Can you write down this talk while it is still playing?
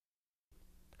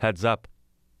Heads up,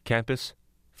 Campus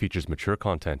features mature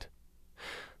content.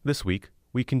 This week,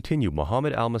 we continue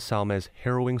Mohammad Al Masalma's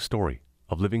harrowing story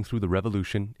of living through the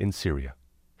revolution in Syria.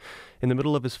 In the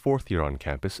middle of his fourth year on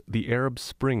campus, the Arab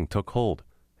Spring took hold,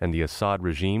 and the Assad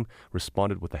regime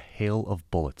responded with a hail of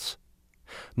bullets.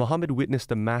 Mohammed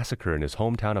witnessed a massacre in his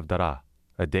hometown of Daraa,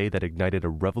 a day that ignited a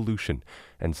revolution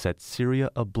and set Syria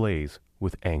ablaze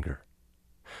with anger.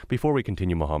 Before we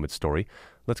continue Mohammed's story,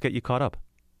 let's get you caught up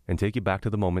and take you back to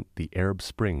the moment the Arab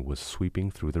Spring was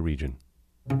sweeping through the region.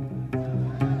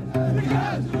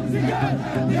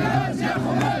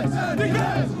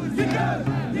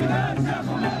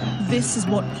 This is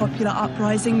what popular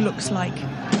uprising looks like.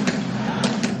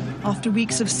 After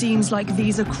weeks of scenes like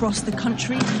these across the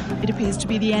country, it appears to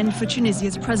be the end for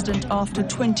Tunisia's president after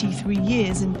 23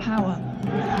 years in power.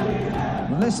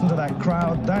 Listen to that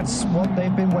crowd. That's what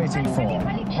they've been waiting for.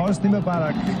 Hosni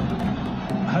Mubarak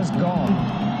has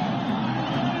gone.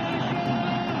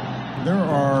 There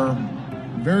are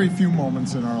very few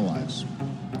moments in our lives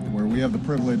where we have the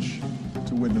privilege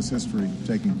to witness history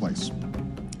taking place.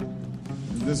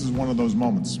 This is one of those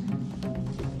moments.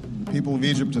 The people of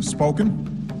Egypt have spoken,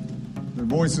 their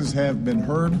voices have been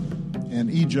heard, and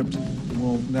Egypt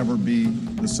will never be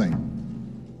the same.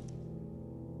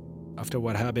 After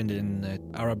what happened in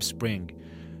Arab Spring,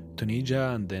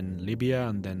 Tunisia and then Libya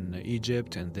and then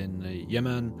Egypt and then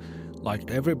Yemen,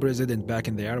 like every president back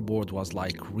in the Arab world was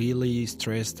like really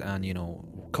stressed and,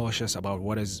 cautious about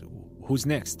who's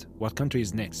next, what country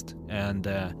is next. And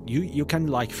you can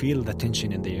like feel the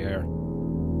tension in the air.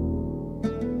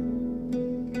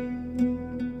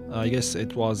 I guess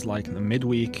it was like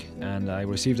midweek and I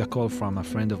received a call from a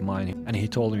friend of mine and he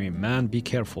told me, man, be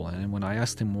careful. And when I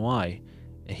asked him why,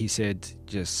 he said,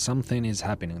 just something is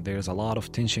happening. There's a lot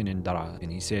of tension in Daraa.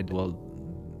 And he said, well,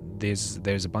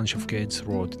 there's a bunch of kids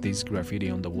wrote this graffiti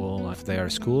on the wall of their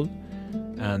school,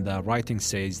 and the writing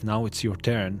says, now it's your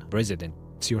turn, president.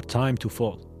 It's your time to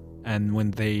fall. And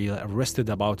when they arrested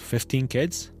about 15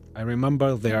 kids, I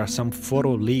remember there are some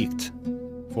photo leaked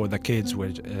for the kids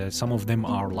where some of them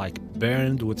are like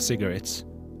burned with cigarettes.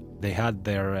 They had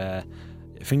their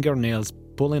fingernails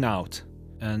pulling out.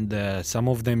 And some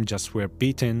of them just were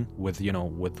beaten with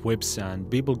whips, and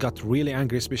people got really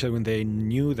angry, especially when they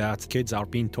knew that kids are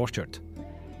being tortured.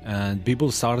 And people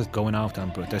started going out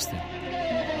and protesting.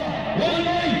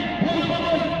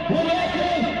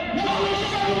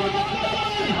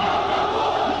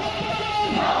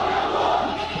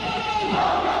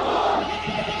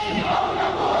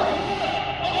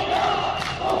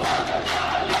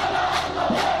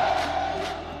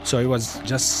 So I was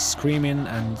just screaming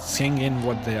and singing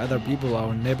what the other people,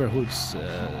 our neighborhoods,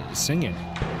 singing.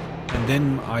 And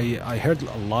then I heard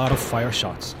a lot of fire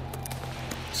shots.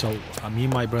 So me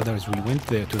and my brothers, we went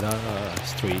there to the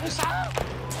street.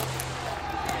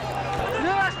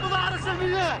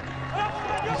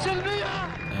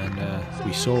 And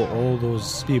we saw all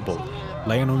those people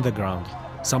laying on the ground.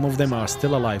 Some of them are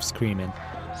still alive screaming.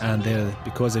 And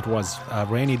because it was a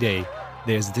rainy day,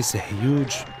 there's this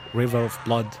huge river of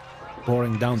blood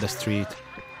pouring down the street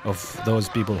of those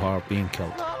people who are being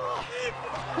killed.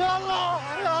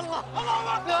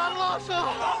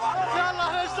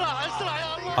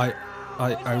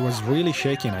 I was really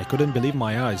shaking. I couldn't believe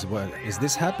my eyes. Well, is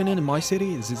this happening in my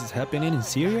city? Is this happening in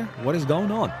Syria? What is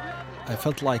going on? I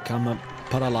felt like I'm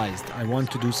paralyzed. I want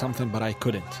to do something, but I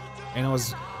couldn't. And I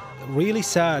was really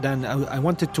sad, and I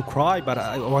wanted to cry, but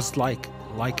I was like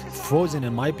frozen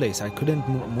in my place. I couldn't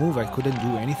move. I couldn't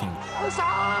do anything.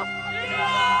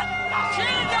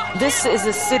 This is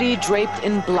a city draped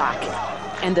in black,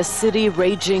 and a city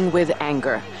raging with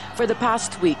anger. For the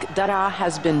past week, Daraa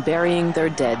has been burying their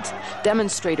dead.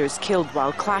 Demonstrators killed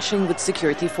while clashing with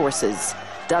security forces.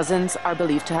 Dozens are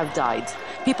believed to have died.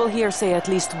 People here say at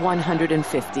least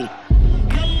 150.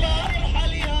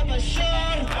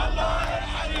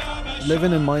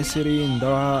 Living in my city, in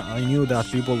Daraa, I knew that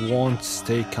people won't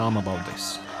stay calm about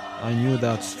this. I knew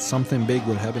that something big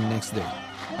will happen next day.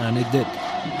 And it did.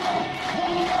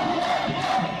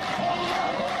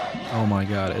 Oh my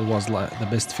God, it was like the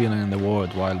best feeling in the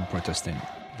world while protesting.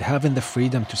 Having the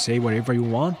freedom to say whatever you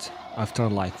want after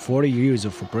like 40 years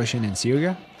of oppression in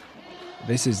Syria,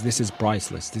 this is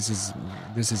priceless. This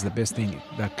is the best thing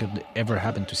that could ever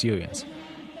happen to Syrians.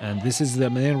 And this is the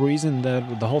main reason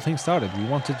that the whole thing started. We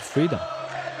wanted freedom.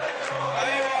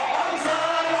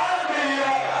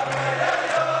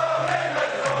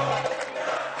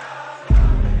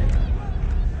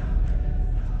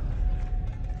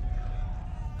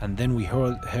 And then we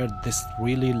heard this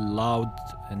really loud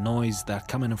noise that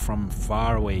coming from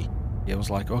far away. It was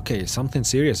like, okay, something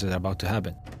serious is about to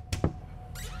happen.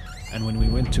 And when we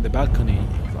went to the balcony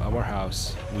of our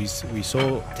house, we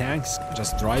saw tanks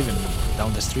just driving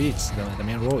down the streets, the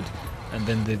main road. And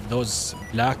then those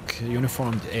black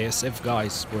uniformed ASF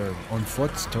guys were on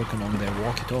foot, talking on their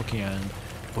walkie-talkie and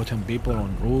putting people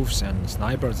on roofs and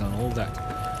snipers and all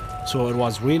that. So it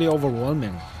was really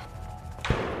overwhelming.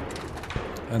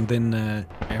 And then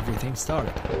everything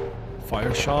started.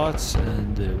 Fire shots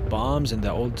and bombs in the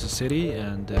old city,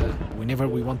 and whenever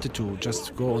we wanted to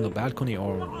just go on the balcony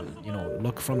or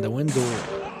look from the window,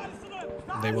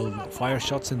 they will fire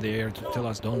shots in the air to tell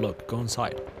us, don't look, go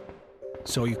inside.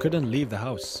 So you couldn't leave the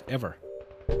house ever.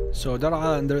 So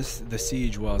Dar'a under the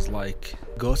siege was like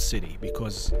ghost city,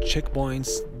 because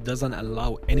checkpoints doesn't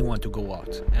allow anyone to go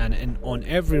out, and on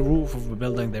every roof of the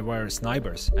building there were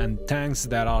snipers and tanks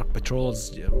that are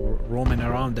patrols roaming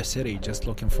around the city just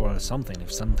looking for something,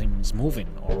 if something's moving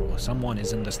or someone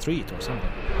is in the street or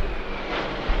something.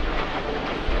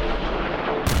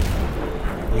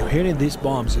 You're hearing these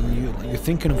bombs and you're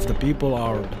thinking of the people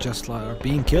are just are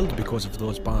being killed because of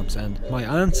those bombs, and my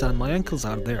aunts and my uncles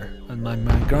are there, and my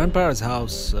grandparents'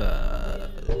 house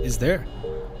is there,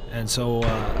 and so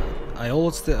I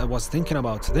always was thinking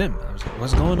about them. I was like,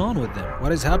 what's going on with them?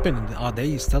 What is happening? Are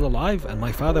they still alive? And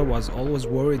my father was always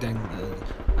worried, and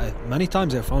many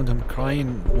times I found him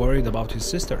crying, worried about his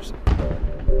sisters.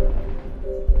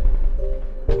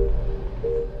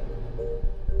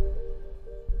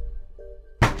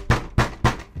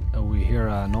 We hear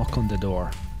a knock on the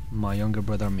door. My younger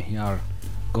brother Mihyar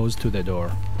goes to the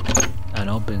door and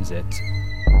opens it.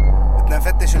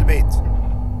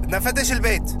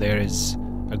 There is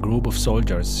a group of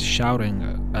soldiers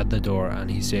shouting at the door, and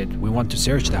he said, we want to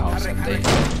search the house, and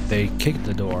they kicked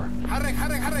the door.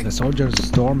 The soldiers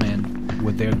storm in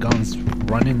with their guns,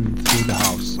 running through the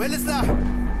house.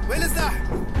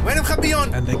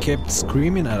 And they kept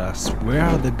screaming at us, where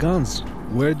are the guns?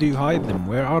 Where do you hide them?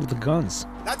 Where are the guns?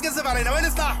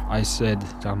 I said,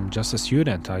 I'm just a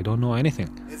student, I don't know anything.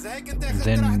 And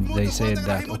then they said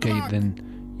that, okay, then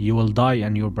you will die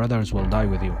and your brothers will die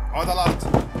with you.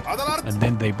 And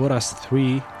then they put us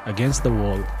three against the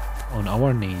wall on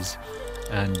our knees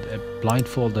and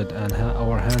blindfolded and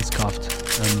our hands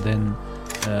cuffed, and then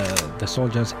the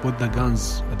soldiers put the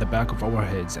guns at the back of our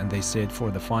heads, and they said for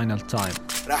the final time,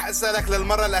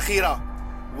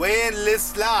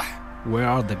 where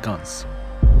are the guns?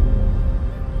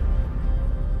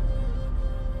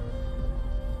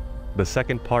 The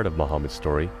second part of Mohammed's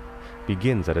story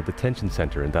begins at a detention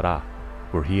center in Dar'a,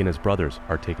 where he and his brothers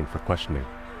are taken for questioning.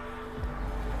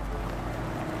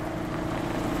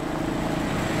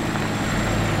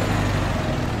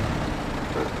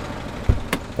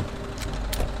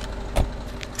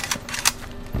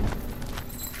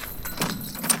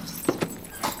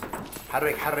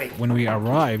 When we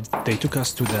arrived, they took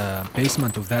us to the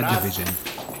basement of that division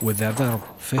with the other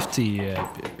 50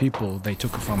 people they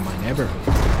took from my neighborhood.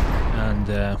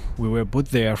 And we were put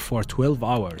there for 12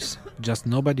 hours. Just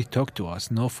nobody talked to us,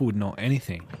 no food, no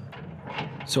anything.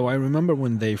 So I remember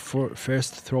when they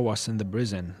first throw us in the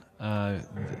prison,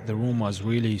 the room was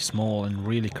really small and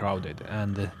really crowded.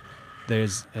 And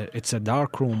it's a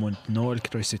dark room with no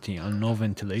electricity and no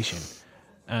ventilation.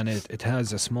 And it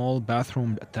has a small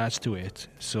bathroom attached to it.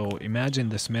 So imagine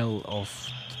the smell of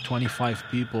 25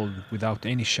 people without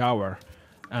any shower,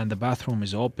 and the bathroom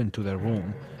is open to the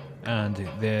room. And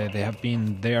they have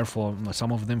been there for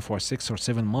some of them for 6 or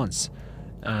 7 months.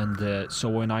 And so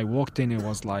when I walked in, it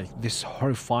was like this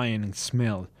horrifying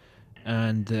smell.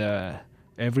 And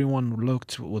everyone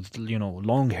looked with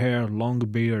long hair, long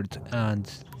beard,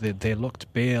 and they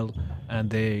looked pale, and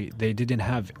they didn't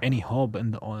have any hope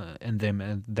in them,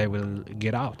 and they will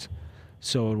get out.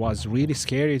 So it was really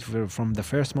scary from the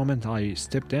first moment I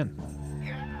stepped in.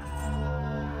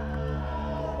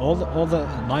 All the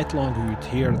night long we would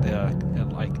hear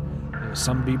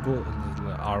some people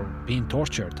are being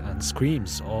tortured and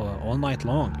screams all night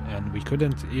long, and we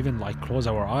couldn't even close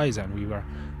our eyes. And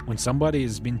when somebody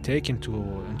is being taken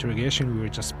to interrogation, we were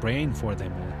just praying for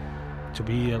them to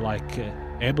be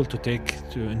able to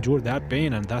endure that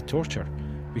pain and that torture,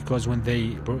 because when they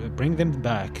bring them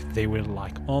back, they were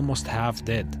almost half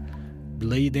dead,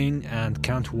 bleeding and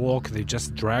can't walk. They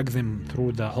just drag them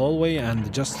through the hallway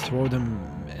and just throw them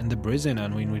in the prison,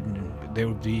 and they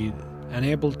would be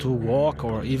unable to walk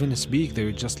or even speak. They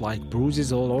were just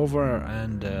bruises all over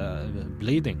and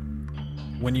bleeding.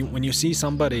 When you see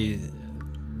somebody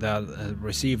that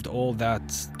received all that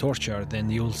torture, then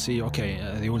you'll see,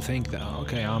 they will think that,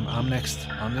 I'm next.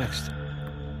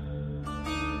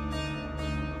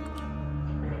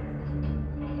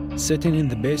 Sitting in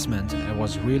the basement, I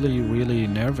was really, really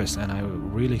nervous, and I was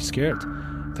really scared.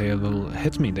 They will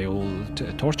hit me, they will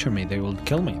torture me, they will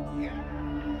kill me.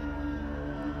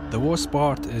 The worst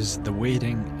part is the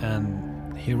waiting and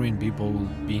hearing people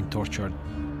being tortured.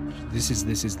 This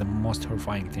is the most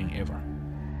horrifying thing ever.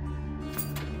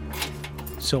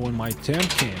 So when my turn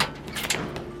came,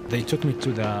 they took me to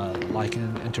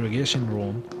an interrogation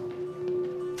room.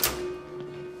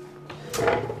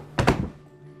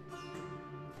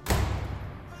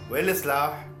 وين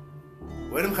السلاح؟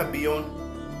 وين مخبيون؟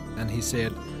 And he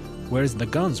said, "Where's the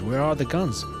guns? Where are the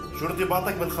guns? شو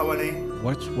ارتباطك بالخونة؟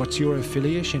 What's your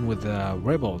affiliation with the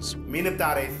rebels? مين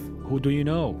بتعرف؟ Who do you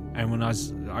know?" And when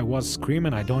I was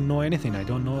screaming, "I don't know anything, I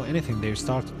don't know anything," they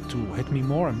started to hit me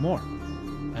more and more.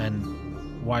 And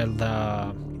while the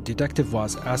detective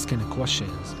was asking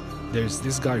questions, there's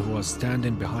this guy who was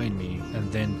standing behind me, and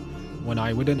then when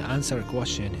I wouldn't answer a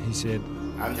question, he said,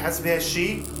 عم تحس بهالشي؟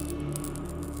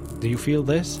 "Do you feel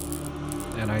this?"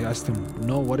 And I asked him,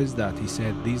 "No, what is that?" He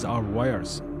said, "These are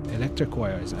wires, electric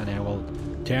wires, and I will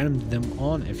turn them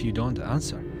on if you don't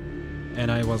answer." And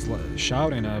I was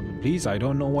shouting, "Please, I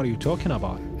don't know what you're talking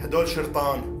about." هدول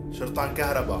شرطان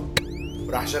كهرباء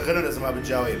وراح شغلهم إذا ما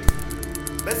بتجاوب.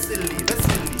 بس اللي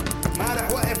ما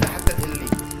راح وقف لحتى تقلي.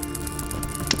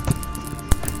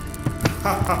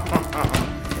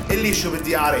 اللي شو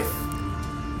بدي أعرف.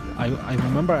 I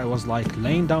remember I was like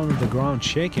laying down on the ground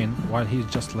shaking while he's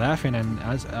just laughing and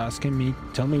asking me,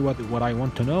 "Tell me what I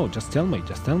want to know. Just tell me.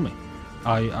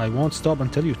 I won't stop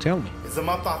until you tell me. إذا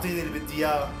ما بتعطيني اللي بدي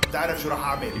إياه بتعرف شو راح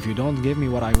أعمل." If you don't give me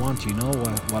what I want, you know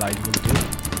what I will do."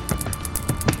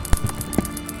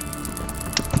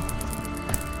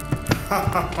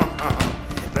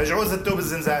 رجعوه زتوه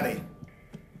بالزنزانة.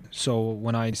 So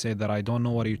when I said that I don't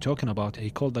know what you're talking about, he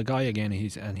called the guy again.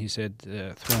 He said,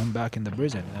 "Throw him back in the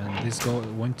prison." And this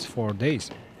went for days.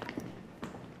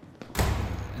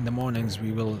 In the mornings,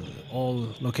 we were all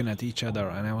looking at each other,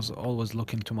 and I was always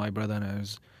looking to my brother, and I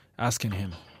was asking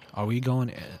him, "Are we going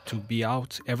to be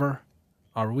out ever?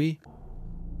 Are we?"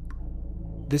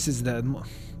 This is the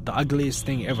ugliest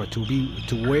thing ever,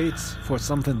 to wait for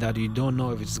something that you don't know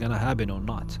if it's gonna happen or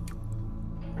not.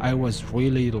 I was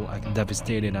really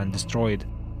devastated and destroyed.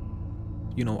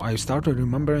 You know, I started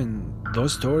remembering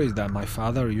those stories that my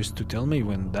father used to tell me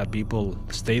when that people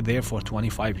stayed there for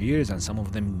 25 years and some of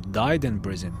them died in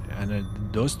prison. And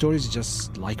those stories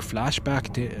just like flashback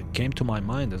came to my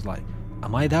mind. It's like,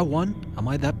 am I that one? Am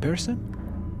I that person?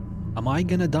 Am I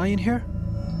gonna die in here?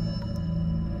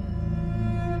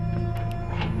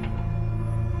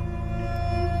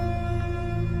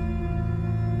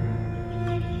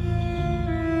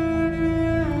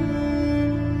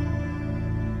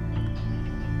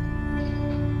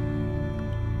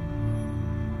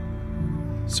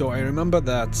 So I remember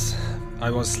that I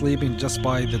was sleeping just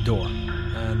by the door,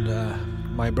 and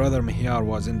my brother Mihyar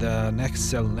was in the next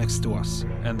cell next to us.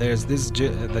 And there's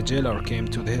the jailer came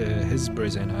to his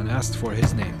prison and asked for his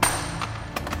name.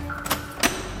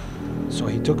 So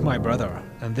he took my brother,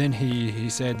 and then he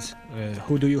said,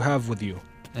 "Who do you have with you?"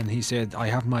 And he said, "I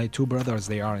have my two brothers,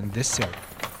 they are in this cell."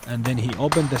 And then he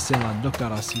opened the cell and looked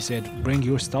at us. He said, "Bring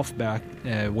your stuff back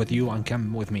with you and come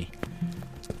with me."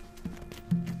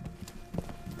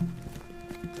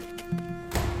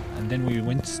 Then we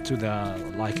went to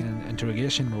an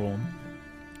interrogation room,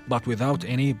 but without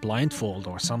any blindfold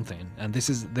or something. And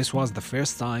this was the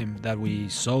first time that we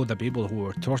saw the people who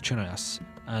were torturing us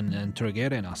and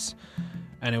interrogating us,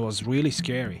 and it was really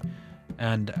scary.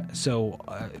 And so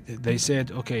they said,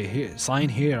 "Okay, sign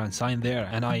here and sign there."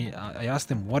 And I asked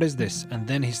him, "What is this?" And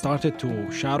then he started to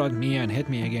shout at me and hit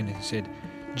me again. He said,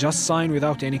 "Just sign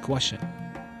without any question."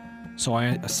 So I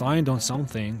signed on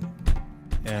something.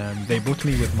 And they put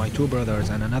me with my two brothers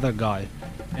and another guy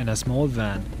in a small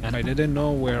van, and I didn't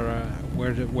know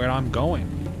where I'm going.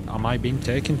 Am I being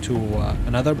taken to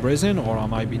another prison, or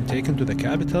am I being taken to the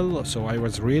capital? So I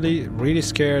was really, really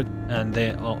scared, and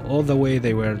all the way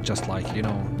they were just like,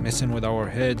 messing with our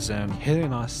heads and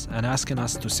hitting us and asking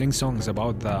us to sing songs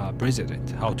about the president,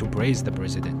 how to praise the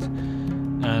president.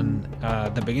 And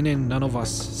at the beginning, none of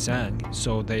us sang,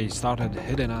 so they started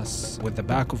hitting us with the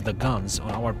back of the guns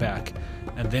on our back.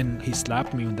 And then he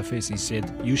slapped me in the face. He said,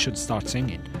 "You should start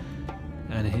singing."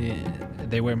 And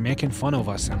they were making fun of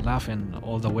us and laughing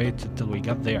all the way till we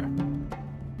got there.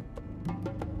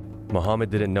 Mohammed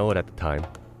didn't know it at the time,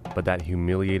 but that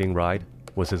humiliating ride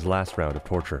was his last round of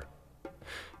torture.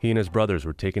 He and his brothers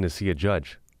were taken to see a judge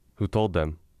who told them,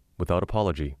 without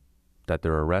apology, that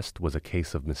their arrest was a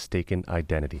case of mistaken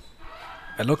identity.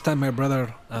 I looked at my brother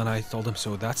and I told him, "So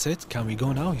that's it? Can we go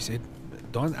now?" He said,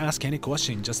 "Don't ask any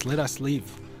question, just let us leave."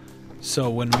 So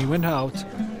when we went out,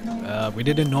 we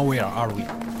didn't know where are we.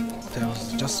 I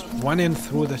was just running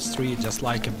through the street, just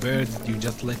like a bird. You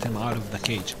just let him out of the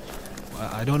cage.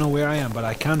 I don't know where I am, but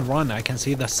I can run. I can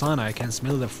see the sun. I can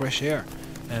smell the fresh air.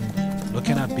 And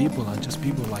looking at people, and just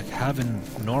people like having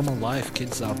normal life.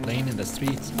 Kids are playing in the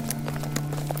streets.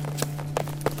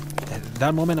 At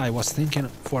that moment, I was thinking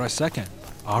for a second,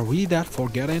 are we that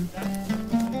forgetting?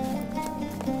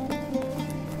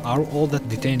 Are all the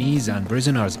detainees and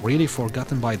prisoners really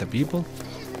forgotten by the people?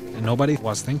 And nobody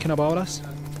was thinking about us?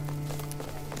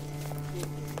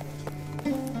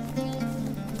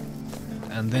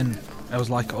 And then I was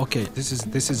like, okay, this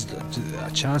is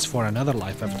a chance for another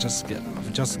life. I've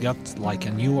just got like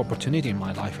a new opportunity in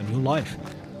my life, a new life.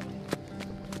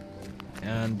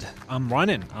 And I'm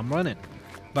running.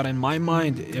 But in my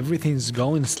mind, everything's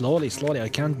going slowly. I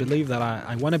can't believe that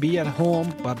I want to be at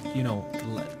home, but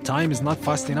time is not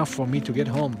fast enough for me to get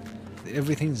home.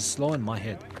 Everything's slow in my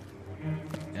head.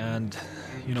 And,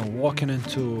 walking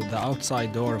into the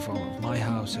outside door of my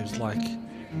house, it's like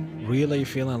really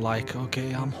feeling like,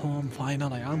 okay, I'm home,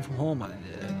 finally, I'm home.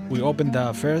 We opened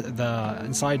the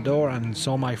inside door and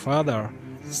saw my father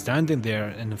standing there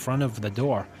in front of the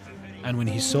door. And when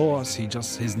he saw us,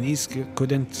 his knees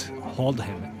couldn't hold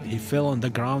him. He fell on the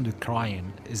ground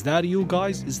crying. Is that you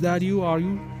guys? Is that you? Are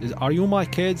you my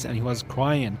kids? And he was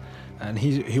crying. And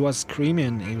he was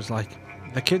screaming. He was like,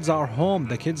 the kids are home.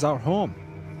 The kids are home.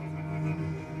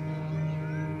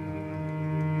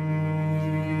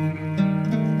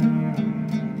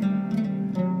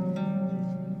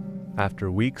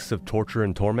 After weeks of torture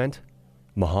and torment,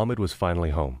 Mohammed was finally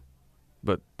home.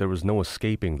 But there was no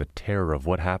escaping the terror of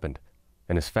what happened,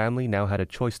 and his family now had a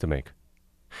choice to make.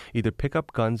 Either pick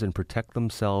up guns and protect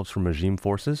themselves from regime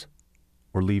forces,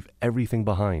 or leave everything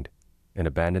behind and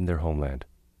abandon their homeland.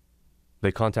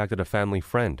 They contacted a family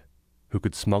friend who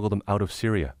could smuggle them out of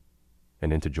Syria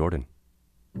and into Jordan.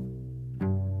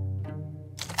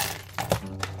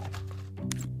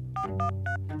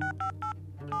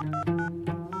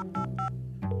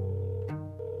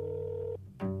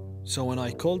 So when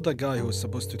I called the guy who was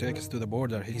supposed to take us to the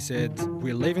border, he said,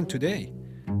 we're leaving today,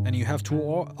 and you have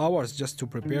 2 hours just to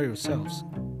prepare yourselves.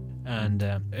 And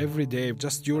every day,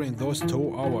 just during those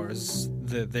 2 hours,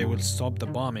 they will stop the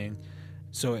bombing.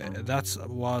 So that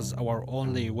was our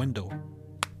only window.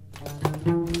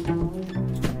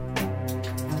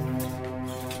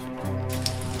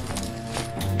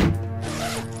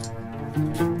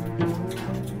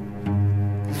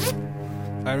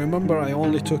 I remember I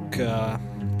only took a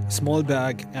small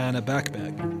bag and a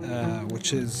backpack,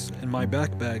 which is in my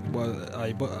backpack. Well,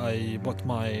 I bought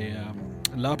my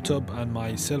laptop and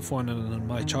my cell phone and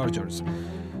my chargers.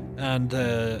 And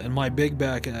in my big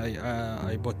bag,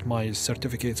 I bought my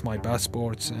certificates, my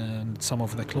passports, and some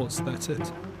of the clothes. That's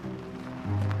it.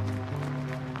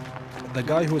 The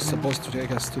guy who was supposed to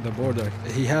take us to the border,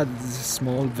 he had this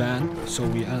small van, so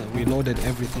we loaded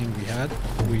everything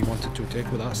we wanted to take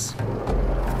with us.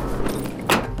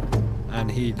 And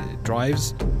he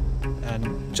drives,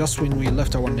 and just when we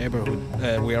left our neighborhood,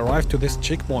 we arrived to this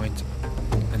checkpoint,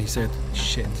 and he said,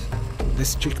 shit,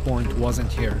 this checkpoint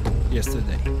wasn't here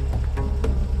yesterday.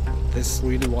 This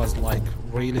really was like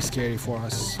really scary for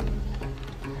us.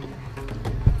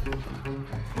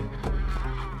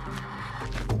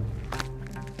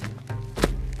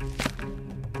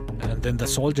 And then the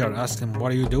soldier asked him,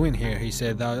 what are you doing here? He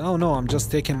said, oh no, I'm just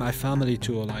taking my family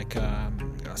to like a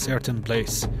certain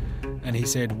place. And he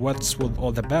said, what's with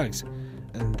all the bags?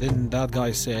 And then that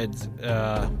guy said,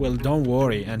 well, don't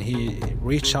worry. And he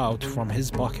reached out from his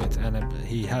pocket, and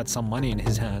he had some money in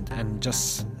his hand, and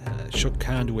just shook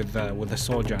hand with the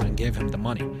soldier and gave him the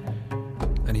money.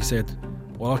 And he said,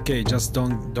 well, okay, just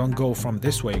don't go from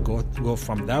this way, go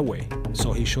from that way.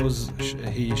 So he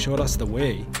showed us the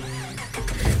way.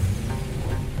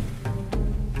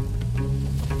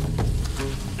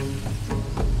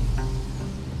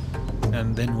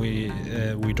 And then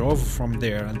we drove from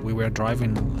there, and we were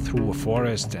driving through a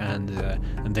forest and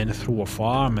then through a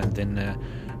farm, and then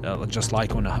just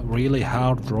like on a really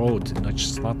hard road,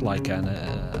 not like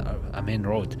a main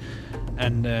road.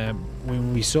 And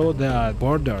when we saw the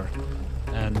border,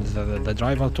 and the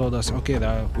driver told us, okay,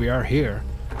 we are here.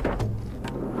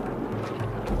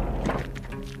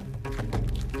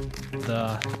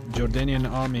 The Jordanian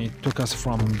army took us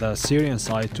from the Syrian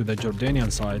side to the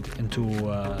Jordanian side into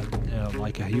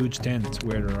like a huge tent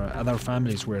where other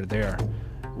families were there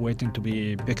waiting to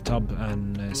be picked up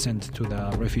and sent to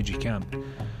the refugee camp.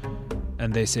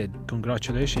 And they said,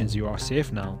 congratulations, you are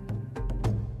safe now.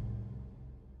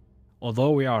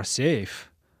 Although we are safe,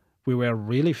 we were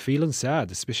really feeling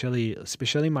sad,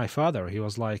 especially my father. He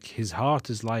was like, his heart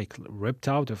is like ripped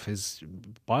out of his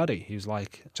body. He was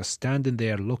like just standing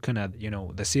there looking at,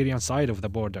 the Syrian side of the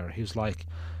border. He was like,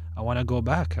 I want to go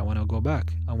back. I want to go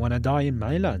back. I want to die in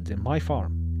my land, in my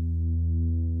farm.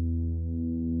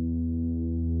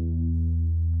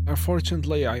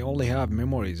 Unfortunately, I only have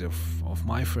memories of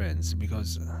my friends,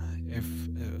 because if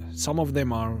some of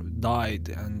them are died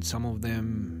and some of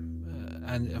them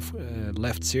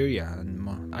left Syria,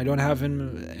 and I don't have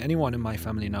anyone in my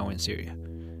family now in Syria.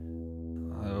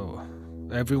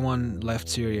 Everyone left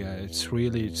Syria. It's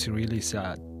really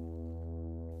sad.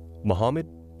 Mohammed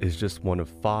is just one of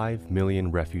 5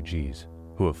 million refugees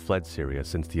who have fled Syria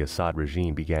since the Assad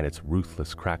regime began its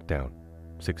ruthless crackdown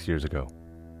 6 years ago.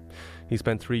 He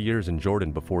spent 3 years in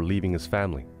Jordan before leaving his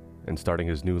family and starting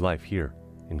his new life here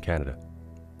in Canada.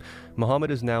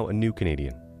 Mohammed is now a new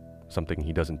Canadian, something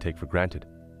he doesn't take for granted,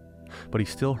 but he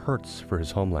still hurts for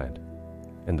his homeland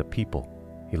and the people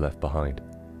he left behind.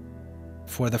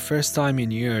 For the first time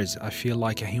in years, I feel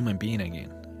like a human being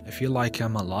again. I feel like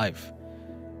I'm alive.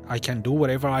 I can do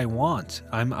whatever I want.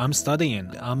 I'm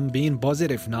studying. I'm being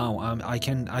positive now. I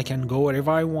can go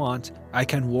wherever I want. I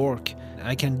can work.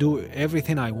 I can do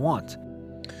everything I want.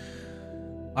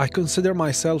 I consider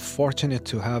myself fortunate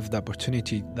to have the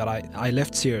opportunity that I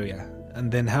left Syria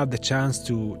and then have the chance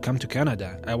to come to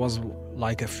Canada. I was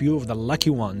like a few of the lucky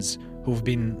ones who've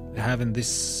been having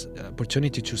this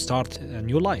opportunity to start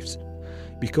new lives,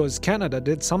 because Canada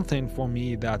did something for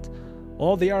me that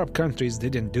all the Arab countries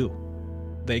didn't do.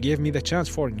 They gave me the chance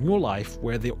for a new life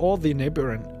where all the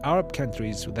neighboring Arab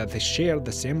countries that they share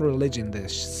the same religion,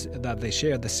 that they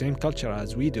share the same culture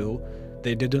as we do,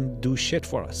 they didn't do shit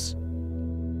for us.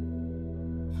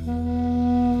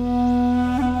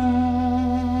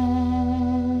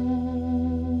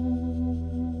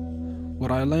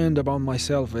 What I learned about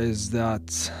myself is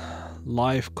that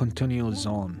life continues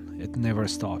on. It never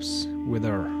stops,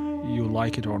 whether you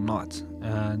like it or not.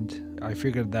 And I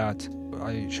figured that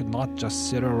I should not just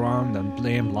sit around and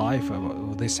blame life.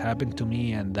 This happened to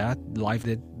me and that life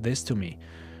did this to me.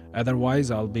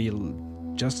 Otherwise, I'll be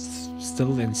just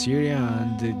still in Syria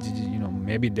and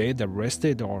maybe dead,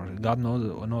 arrested, or God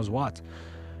knows what.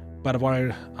 But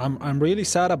what I'm really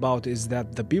sad about is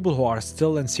that the people who are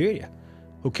still in Syria,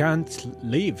 who can't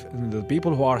leave, the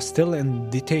people who are still in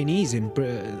detainees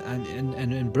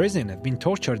in prison, have been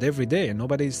tortured every day and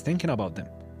nobody's thinking about them.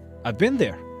 I've been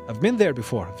there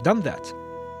before. I've done that.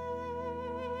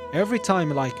 Every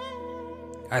time,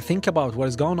 I think about what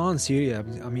is going on in Syria.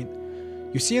 I mean,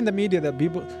 you see in the media that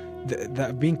people that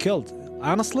have been killed.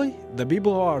 Honestly, the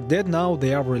people who are dead now,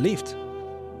 they are relieved.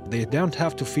 They don't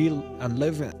have to feel and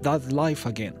live that life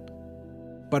again.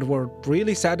 But what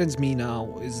really saddens me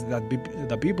now is that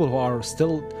the people who are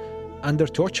still under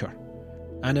torture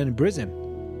and in prison,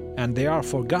 and they are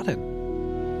forgotten.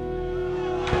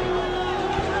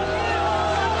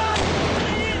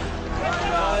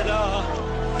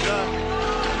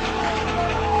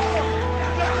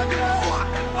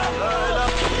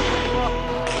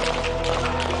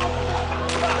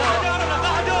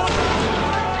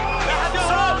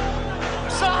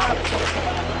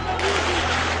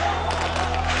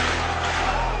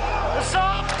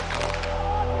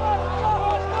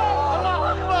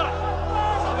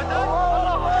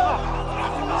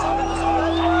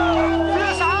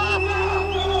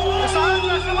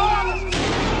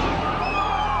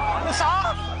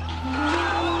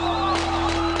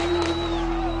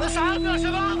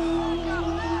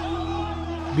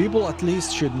 People at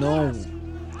least should know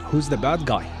who's the bad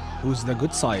guy, who's the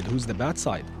good side, who's the bad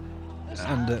side.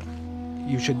 And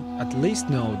you should at least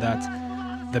know that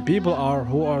the people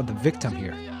who are the victim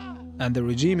here, and the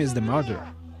regime is the murderer.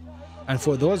 And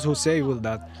for those who say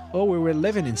that, we were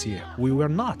living in Syria, we were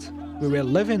not. We were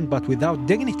living but without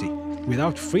dignity,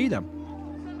 without freedom.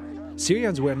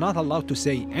 Syrians were not allowed to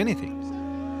say anything.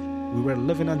 We were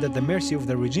living under the mercy of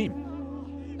the regime.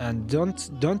 And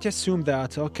don't assume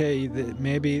that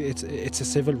maybe it's a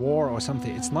civil war or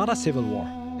something. It's not a civil war.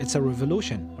 It's a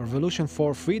revolution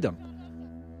for freedom.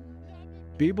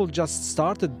 People just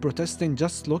started protesting,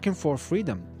 just looking for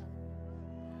freedom.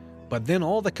 But then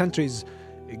all the countries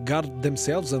got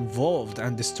themselves involved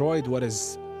and destroyed what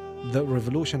is the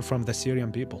revolution from the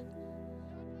Syrian people.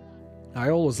 I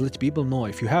always let people know,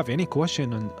 if you have any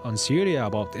question on Syria,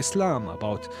 about Islam,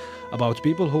 about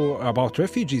people about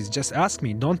refugees, just ask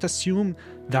me. Don't assume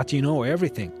that you know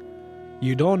everything.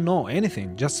 You don't know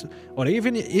anything. Or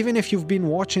even if you've been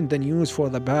watching the news for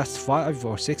the past 5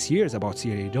 or 6 years about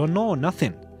Syria, you don't know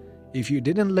nothing. If you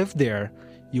didn't live there,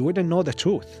 you wouldn't know the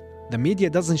truth. The media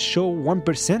doesn't show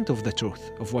 1% of the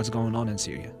truth of what's going on in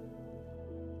Syria.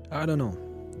 I don't know.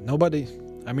 Nobody,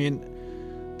 I mean,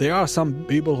 there are some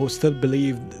people who still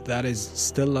believe that is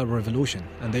still a revolution,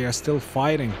 and they are still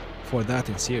fighting for that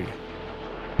in Syria.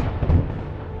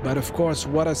 But of course,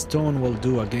 what a stone will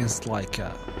do against like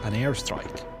an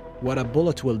airstrike, what a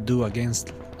bullet will do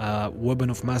against a weapon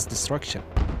of mass destruction,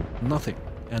 nothing.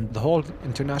 And the whole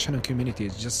international community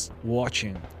is just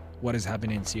watching what is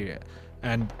happening in Syria.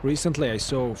 And recently I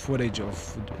saw footage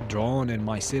of drone in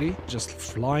my city, just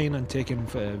flying and taking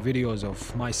videos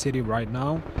of my city right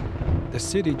now. The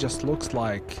city just looks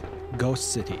like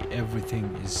ghost city. Everything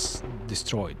is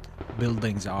destroyed.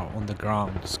 Buildings are on the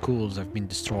ground, schools have been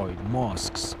destroyed,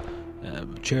 mosques,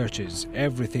 churches,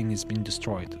 everything has been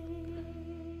destroyed.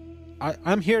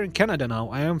 I'm here in Canada now.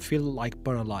 I am feel like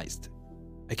paralyzed.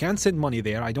 I can't send money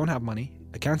there. I don't have money.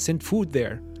 I can't send food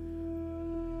there.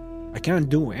 I can't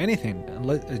do anything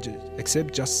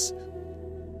except just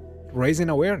raising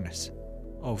awareness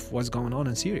of what's going on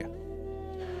in Syria.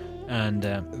 And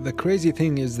the crazy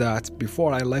thing is that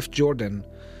before I left Jordan,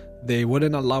 they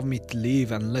wouldn't allow me to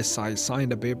leave unless I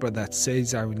signed a paper that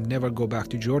says I would never go back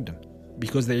to Jordan,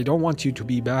 because they don't want you to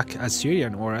be back as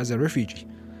Syrian or as a refugee.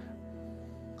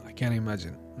 I can't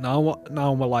imagine. Now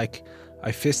like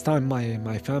I FaceTime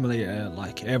my family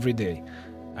like every day.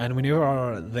 And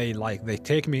whenever they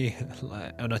take me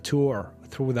on a tour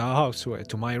through the house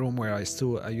to my room where I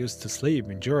used to sleep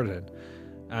in Jordan,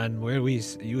 and where we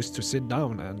used to sit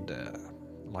down and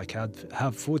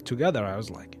have food together, I was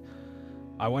like,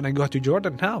 I want to go to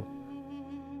Jordan now,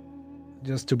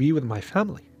 just to be with my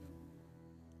family.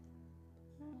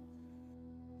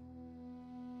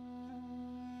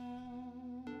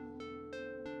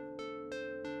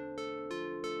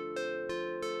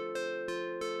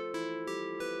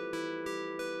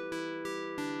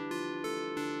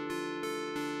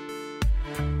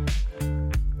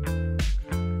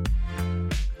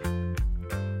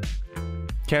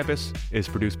 Campus is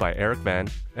produced by Eric Van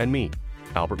and me,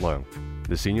 Albert Leung.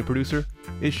 The senior producer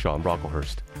is Sean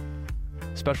Brocklehurst.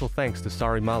 Special thanks to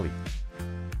Sari Mali.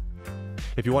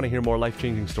 If you want to hear more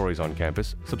life-changing stories on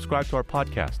campus, subscribe to our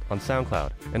podcast on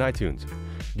SoundCloud and iTunes.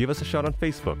 Give us a shout on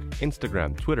Facebook,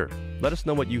 Instagram, Twitter. Let us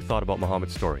know what you thought about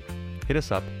Mohammed's story. Hit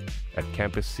us up at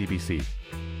Campus CBC.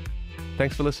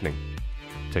 Thanks for listening.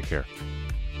 Take care.